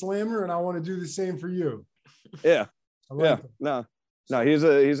out of the slammer and I want to do the same for you. Yeah. No, he's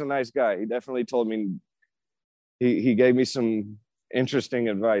a nice guy. He definitely told me, he gave me some interesting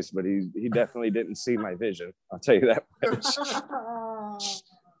advice, but he definitely didn't see my vision. I'll tell you that much.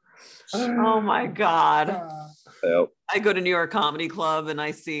 Oh my God. Yep. I go to New York Comedy Club and I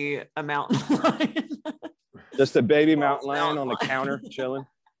see a mountain lion. Just a baby mountain lion on the counter chilling.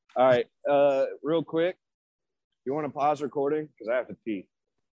 All right. Real quick. You want to pause recording? Because I have to pee.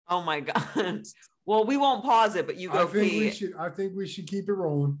 Oh my God. Well, we won't pause it, but you go pee. I think we should keep it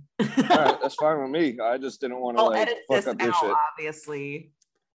rolling. All right, that's fine with me. I just didn't want to edit fuck this up your out, shit. obviously.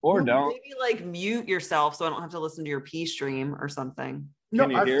 Or don't. Maybe like mute yourself so I don't have to listen to your pee stream or something. No,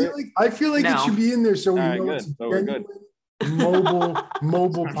 I feel like it should be in there so we know good. it's so we're good.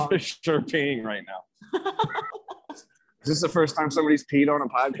 mobile I'm for sure peeing right now. Is this the first time somebody's peed on a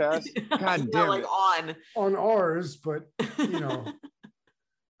podcast? God damn it. On ours, but you know.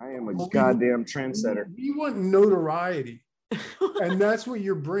 I am a goddamn trendsetter. We want notoriety. And that's what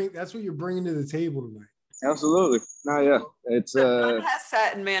you're bringing to the table tonight. Absolutely. No, yeah. It's Phil has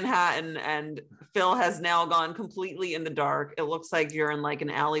sat in Manhattan and Phil has now gone completely in the dark. It looks like you're in like an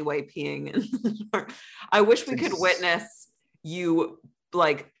alleyway peeing in the dark. I wish we could witness you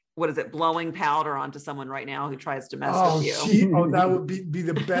like, what is it, blowing powder onto someone right now who tries to mess with you. That would be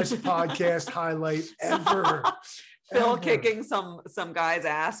the best podcast highlight ever. Phil kicking some guy's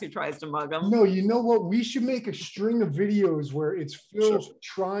ass who tries to mug him. No, you know what? We should make a string of videos where it's Phil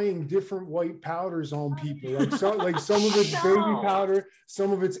trying different white powders on people. Like some of it's baby powder,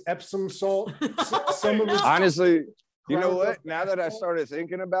 some of it's Epsom salt, some of it's honestly, you know what? Now that I started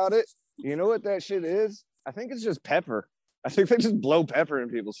thinking about it, you know what that shit is? I think it's just pepper. I think they just blow pepper in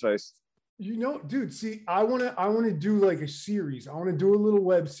people's face. You know, dude, see, I want to do like a series. I want to do a little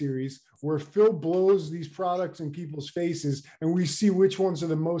web series where Phil blows these products in people's faces and we see which ones are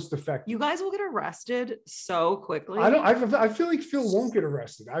the most effective. You guys will get arrested so quickly. I feel like Phil won't get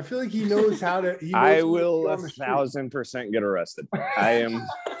arrested. I feel like he knows how to. I will 1,000% get arrested. I am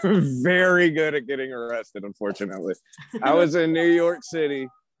very good at getting arrested, unfortunately. I was in New York City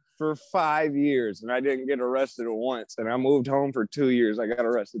for 5 years and I didn't get arrested once, and I moved home for 2 years. I got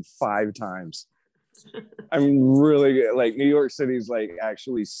arrested 5 times. I'm really like, New York City's like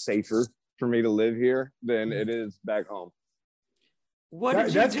actually safer for me to live here than it is back home.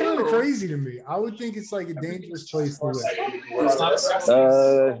 That's kind of crazy to me. I would think it's like a dangerous place to live.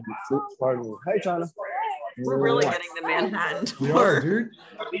 Hey, China. We're really getting the Manhattan tour. We are, dude.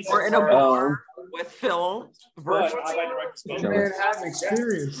 We're in a bar. with Phil virtually. Manhattan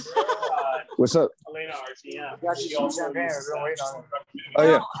experience. What's up? Oh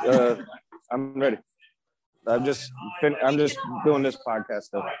yeah, I'm ready. I'm just doing this podcast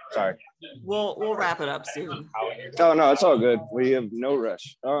though. Sorry. We'll wrap it up soon. Oh no, it's all good. We have no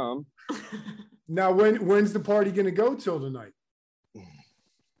rush. Now, when's the party gonna go till tonight?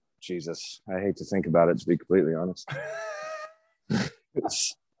 Jesus, I hate to think about it, to be completely honest.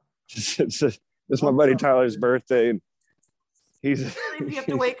 It's my buddy Tyler's birthday, and you have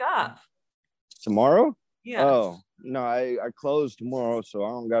to wake up tomorrow. Yeah. Oh no, I close tomorrow, so I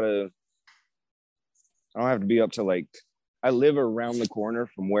don't have to be up to I live around the corner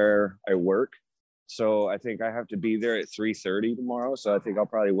from where I work, so I think I have to be there at 3:30 tomorrow. So I think I'll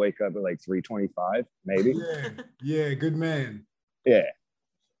probably wake up at 3:25, maybe. Yeah, good man. Yeah.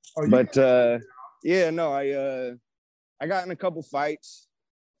 But I got in a couple fights.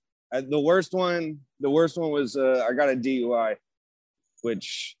 The worst one was I got a DUI,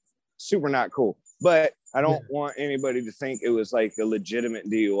 which super not cool. But I don't want anybody to think it was a legitimate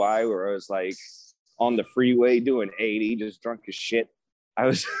DUI where I was on the freeway doing 80, just drunk as shit. I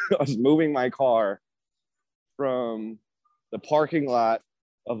was moving my car from the parking lot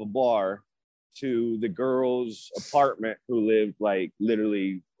of a bar to the girl's apartment who lived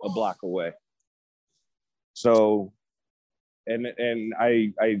literally a block away. So, and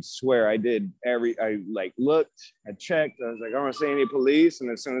I swear I did I looked, I checked, I was I don't see any police. And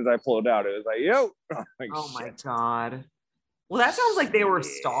as soon as I pulled out, it was yo. Oh my God. Well, that sounds like they were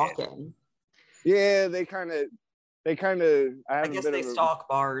stalking. Yeah, they kind of, I guess they stalk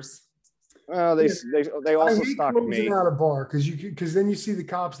bars. Well, they also stalk me. Out a bar because then you see the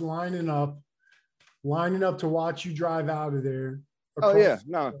cops lining up to watch you drive out of there. Oh yeah,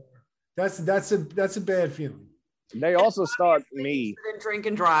 no, that's a bad feeling. They also stalk me. Didn't drink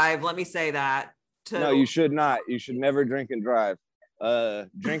and drive. Let me say that. No, you should not. You should never drink and drive.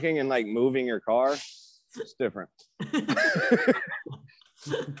 Drinking and moving your car, it's different.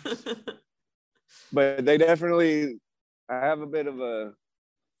 But they definitely, I have a bit of a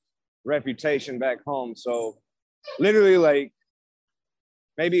reputation back home. So literally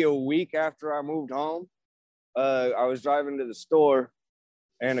maybe a week after I moved home, I was driving to the store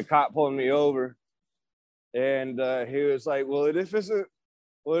and a cop pulled me over, and he was well, if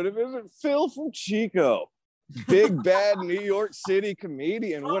it isn't Phil from Chico, big bad New York City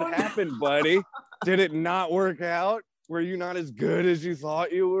comedian. What happened, buddy? Did it not work out? Were you not as good as you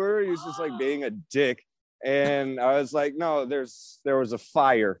thought you were? He was just being a dick. And I was no, there was a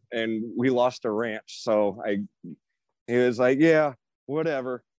fire and we lost a ranch. So he was yeah,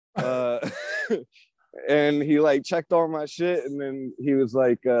 whatever. And he checked all my shit, and then he was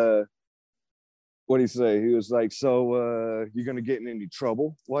what'd he say? He was so you gonna get in any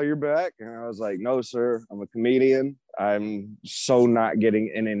trouble while you're back? And I was no, sir, I'm a comedian. I'm so not getting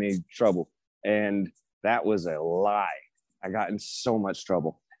in any trouble. And that was a lie. I got in so much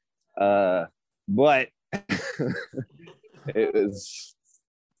trouble. But it was,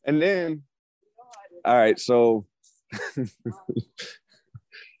 and then, all right, so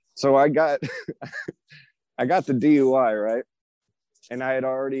I got the DUI, right? And I had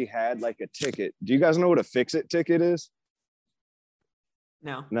already had a ticket. Do you guys know what a fix-it ticket is?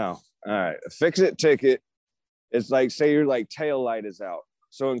 No. All right. A fix-it ticket is say your tail light is out.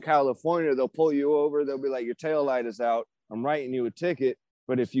 So in California, they'll pull you over. They'll be your tail light is out. I'm writing you a ticket.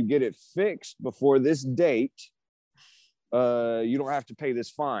 But if you get it fixed before this date, you don't have to pay this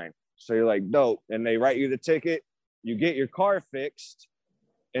fine. So you're dope. And they write you the ticket. You get your car fixed.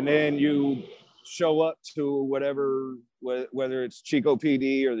 And then you show up to whether it's Chico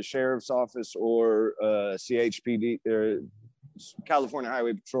PD or the sheriff's office or CHPD or California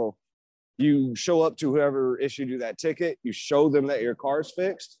Highway Patrol. You show up to whoever issued you that ticket. You show them that your car's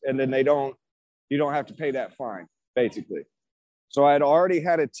fixed, and then you don't have to pay that fine, basically. So I had already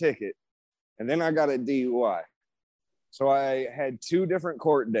had a ticket, and then I got a DUI. So I had 2 different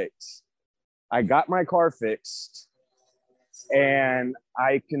court dates. I got my car fixed, and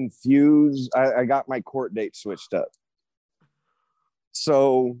I got my court date switched up.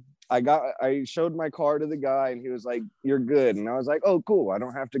 So I showed my car to the guy, and he was you're good. And I was oh, cool. I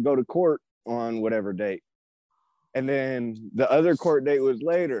don't have to go to court on whatever date. And then the other court date was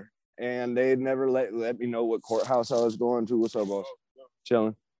later, and they never let me know what courthouse I was going to. What's up, boss?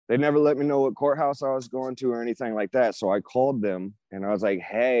 Chilling. They never let me know what courthouse I was going to or anything like that. So I called them, and I was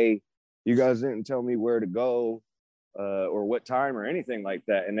hey, you guys didn't tell me where to go or what time or anything like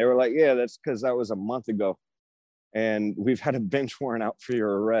that. And they were yeah, that's because that was a month ago. And we've had a bench warrant out for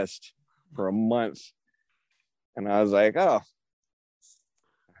your arrest for a month. And I was oh,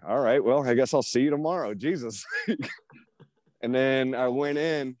 all right, well, I guess I'll see you tomorrow. Jesus. And then I went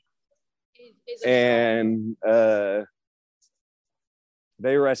in and they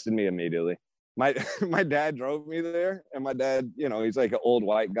arrested me immediately. My dad drove me there, and my dad, you know, he's like an old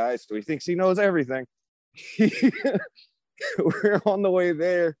white guy, so he thinks he knows everything. We're on the way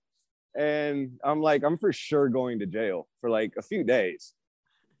there, and I'm like, I'm for sure going to jail for like a few days.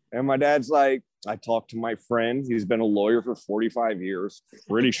 And my dad's like, I talked to my friend. He's been a lawyer for 45 years.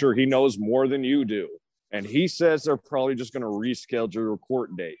 Pretty sure he knows more than you do. And he says they're probably just going to reschedule your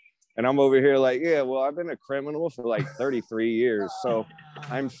court date. And I'm over here like, yeah, well, I've been a criminal for like 33 years. So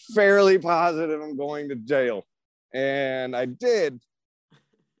I'm fairly positive I'm going to jail. And I did.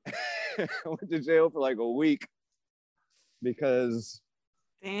 I went to jail for like a week because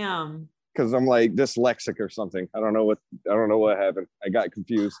I'm like dyslexic or something. I don't know what happened. I got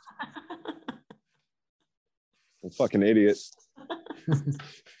confused. I'm a fucking idiot.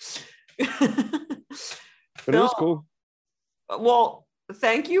 But it was cool. Well,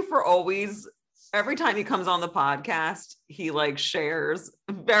 thank you for always, every time he comes on the podcast, he like shares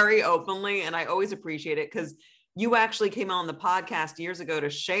very openly. And I always appreciate it because you actually came on the podcast years ago to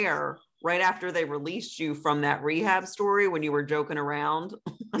share right after they released you from that rehab story when you were joking around.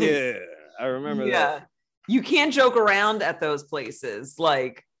 Yeah, I remember that. You can't joke around at those places.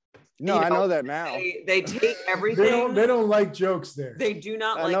 Like, no, I know that now. They take everything. They don't like jokes there. They do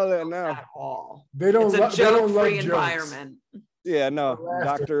not like jokes now at all. They don't. It's a joke-free like environment. Yeah, no,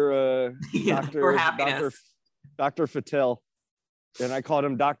 Dr. Fatel, and I called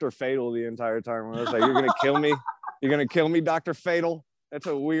him Dr. Fatal the entire time. I was like, "You're gonna kill me? You're gonna kill me, Dr. Fatal? That's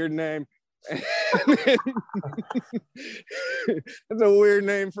a weird name." That's a weird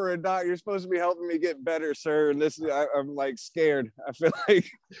name for a doc. You're supposed to be helping me get better, sir. And this is, I'm like scared. I feel like.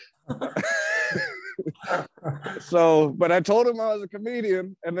 So, but I told him I was a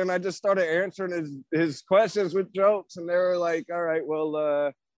comedian, and then I just started answering his questions with jokes, and they were like, "All right,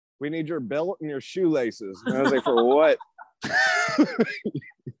 well, we need your belt and your shoelaces." And I was like, "For what?"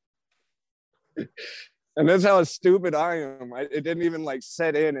 And that's how stupid I am. It didn't even like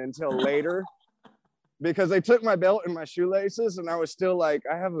set in until later, because they took my belt and my shoelaces, and I was still like,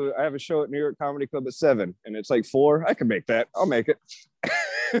 I have a show at New York Comedy Club at 7, and it's like 4. I can make that. I'll make it.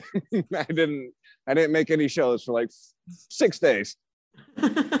 I didn't make any shows for like 6 days.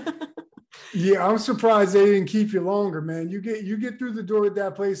 Yeah, I'm surprised they didn't keep you longer, man. You get through the door at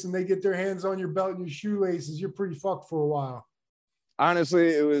that place, and they get their hands on your belt and your shoelaces. You're pretty fucked for a while. Honestly,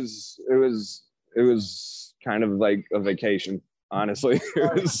 it was kind of like a vacation. Honestly,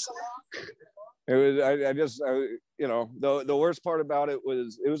 you know, the worst part about it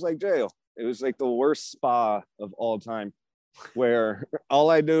was like jail. It was like the worst spa of all time, where all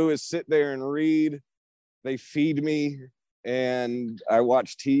I do is sit there and read. They feed me and I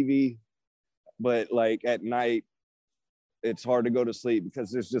watch TV, but like at night, it's hard to go to sleep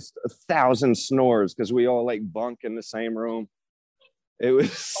because there's just 1,000 snores because we all like bunk in the same room. It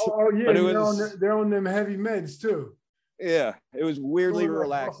was. Oh yeah, they're on them heavy meds too. Yeah, it was weirdly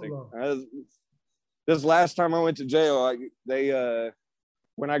relaxing. This last time I went to jail,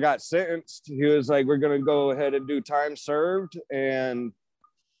 when I got sentenced, he was like, "We're gonna go ahead and do time served and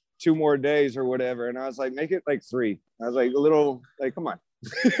 2 more days or whatever." And I was like, "Make it like 3." I was like, come on,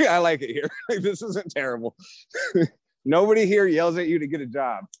 I like it here. Like, this isn't terrible. Nobody here yells at you to get a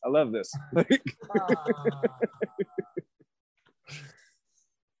job. I love this.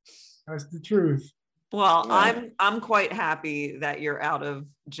 That's the truth. Well, yeah. I'm quite happy that you're out of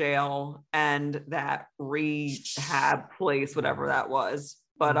jail and that rehab place, whatever that was.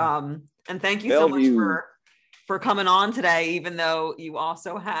 But and thank you so much for coming on today, even though you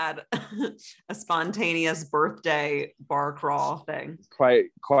also had a spontaneous birthday bar crawl thing. Quite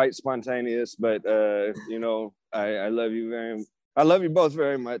spontaneous, but you know, I love you I love you both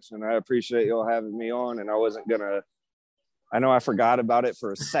very much, and I appreciate y'all having me on. And I know I forgot about it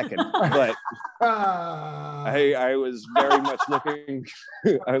for a second, but I was very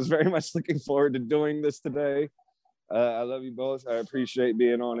much looking forward to doing this today. I love you both. I appreciate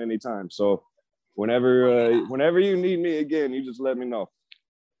being on anytime. So whenever you need me again, you just let me know.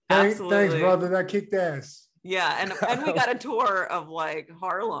 Absolutely. Thanks, brother. That kicked ass. Yeah, and we got a tour of like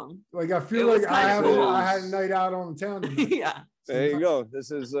Harlem. Like I feel like I had a night out on the town tonight. Yeah. There you go.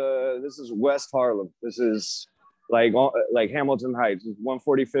 This is West Harlem. This is like Hamilton Heights. It's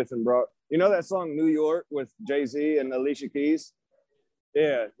 145th and Broad. You know that song New York with Jay-Z and Alicia Keys?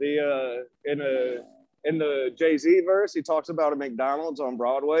 Yeah. In the Jay-Z verse, he talks about a McDonald's on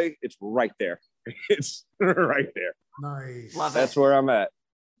Broadway. It's right there. It's right there. Nice. Love it. That's where I'm at.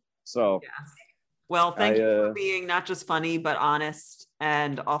 So yeah. Well, thank you for being not just funny, but honest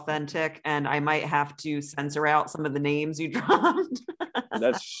and authentic, and I might have to censor out some of the names you dropped.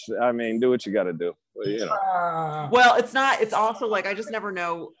 Do what you got to do. Well, Well, it's also like, I just never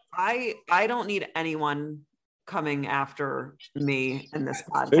know. I don't need anyone coming after me in this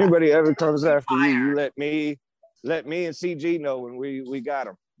podcast. If anybody ever comes after you let me and CG know when we got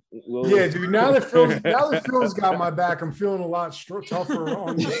them. Yeah, dude. Now that Phil's got my back, I'm feeling a lot tougher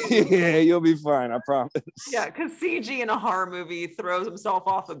on this. Yeah, you'll be fine. I promise. Yeah, because CG in a horror movie throws himself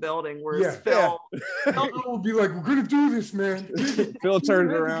off a building, whereas Phil will be like, "We're gonna do this, man." Phil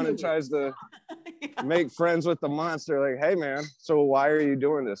turns around and tries to make friends with the monster. Like, hey, man, so why are you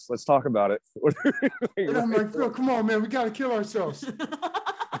doing this? Let's talk about it. And I'm like, Phil, come on, man, we gotta kill ourselves.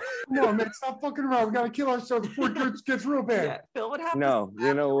 Come on, man, stop fucking around. We gotta kill ourselves before it gets real bad. Yeah, Phil would have no,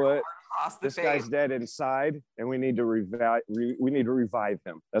 you know what? This face. Guy's dead inside, and we need to revive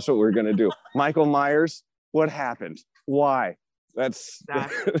him. That's what we're gonna do. Michael Myers, what happened? Why? That's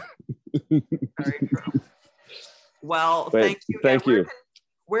exactly. Very true. Well, thank you. Thank you.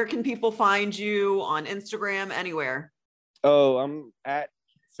 Where can people find you on Instagram? Anywhere? Oh, I'm at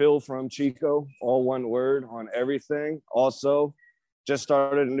Phil from Chico, all one word on everything. Also, just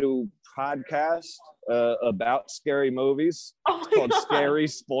started a new podcast about scary movies called Scary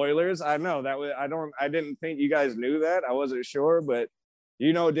Spoilers. I know that was, I didn't think you guys knew that. I wasn't sure, but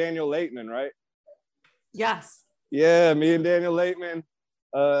you know Daniel Laitman, right? Yes. Yeah, me and Daniel Laitman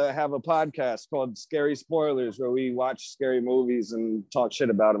have a podcast called Scary Spoilers where we watch scary movies and talk shit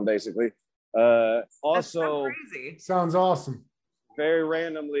about them, basically. Also, crazy. Sounds awesome. Very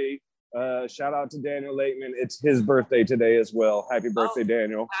randomly, shout out to Daniel Laitman. It's his birthday today as well. Happy birthday,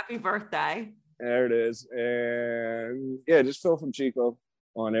 Daniel. Happy birthday. There it is. And yeah, just Phil from Chico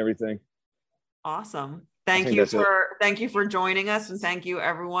on everything. Awesome. Thank you for joining us, and thank you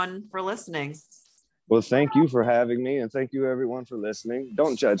everyone for listening. Well, thank you for having me, and thank you everyone for listening.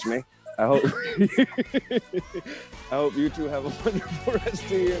 Don't judge me. I hope you two have a wonderful rest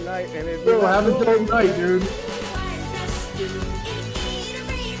of your night. And have a great night, dude.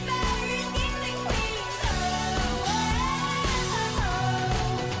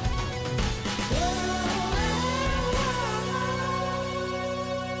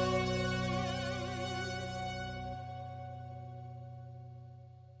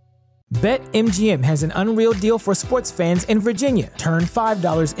 BetMGM has an unreal deal for sports fans in Virginia. Turn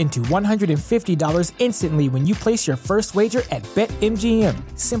 $5 into $150 instantly when you place your first wager at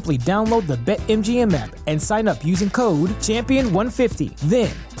BetMGM. Simply download the BetMGM app and sign up using code Champion150. Then,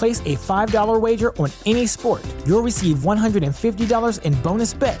 place a $5 wager on any sport. You'll receive $150 in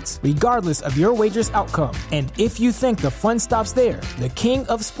bonus bets, regardless of your wager's outcome. And if you think the fun stops there, the king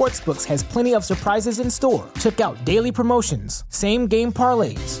of sportsbooks has plenty of surprises in store. Check out daily promotions, same-game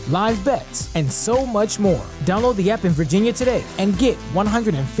parlays, live bets, and so much more. Download the app in Virginia today and get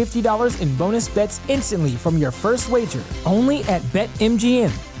 $150 in bonus bets instantly from your first wager. Only at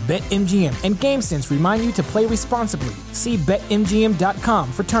BetMGM. BetMGM and GameSense remind you to play responsibly. See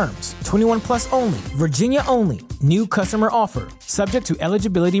BetMGM.com for terms. 21 plus only. Virginia only. New customer offer. Subject to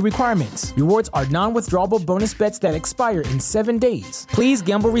eligibility requirements. Rewards are non-withdrawable bonus bets that expire in 7 days. Please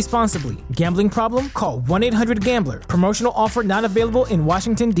gamble responsibly. Gambling problem? Call 1-800-GAMBLER. Promotional offer not available in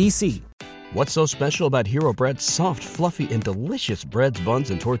Washington, D.C. What's so special about Hero Bread's soft, fluffy, and delicious breads,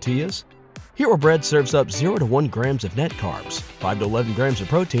 buns, and tortillas? Hero Bread serves up 0 to 1 grams of net carbs, 5 to 11 grams of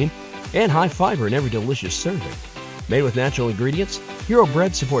protein, and high fiber in every delicious serving. Made with natural ingredients, Hero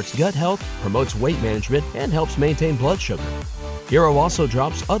Bread supports gut health, promotes weight management, and helps maintain blood sugar. Hero also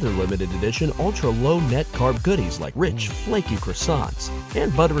drops other limited edition ultra-low net carb goodies like rich, flaky croissants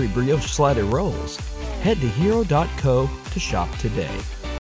and buttery brioche slider rolls. Head to hero.co to shop today.